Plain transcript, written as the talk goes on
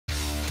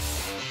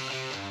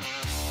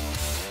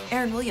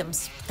Aaron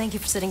Williams, thank you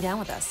for sitting down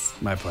with us.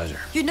 My pleasure.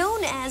 You're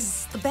known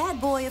as the bad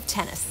boy of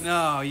tennis.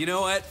 No, you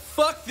know what?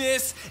 Fuck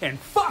this and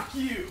fuck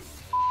you!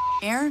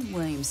 Aaron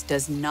Williams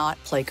does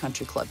not play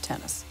country club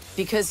tennis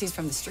because he's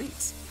from the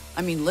streets.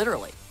 I mean,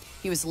 literally.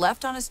 He was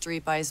left on a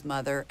street by his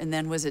mother and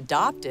then was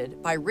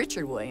adopted by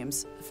Richard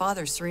Williams, the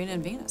father of Serena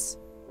and Venus.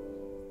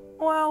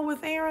 Well,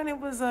 with Aaron, it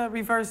was a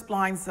reverse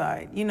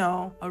Blindside. You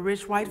know, a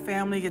rich white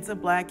family gets a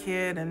black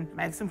kid and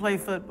makes him play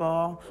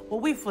football. Well,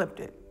 we flipped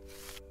it.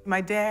 My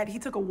dad, he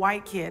took a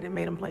white kid and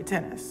made him play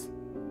tennis.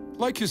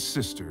 Like his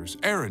sisters,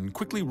 Aaron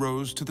quickly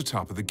rose to the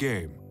top of the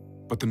game,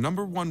 but the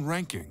 #1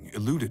 ranking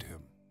eluded him.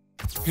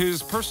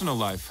 His personal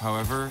life,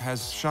 however,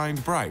 has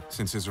shined bright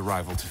since his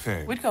arrival to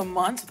fame. We'd go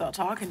months without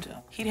talking to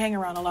him. He'd hang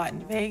around a lot in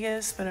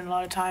Vegas, spending a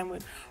lot of time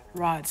with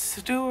Rod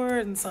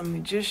Stewart and some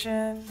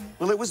magician.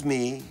 Well, it was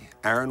me,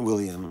 Aaron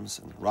Williams,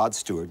 and Rod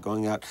Stewart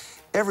going out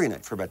every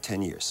night for about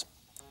 10 years,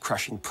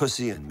 crushing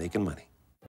pussy and making money.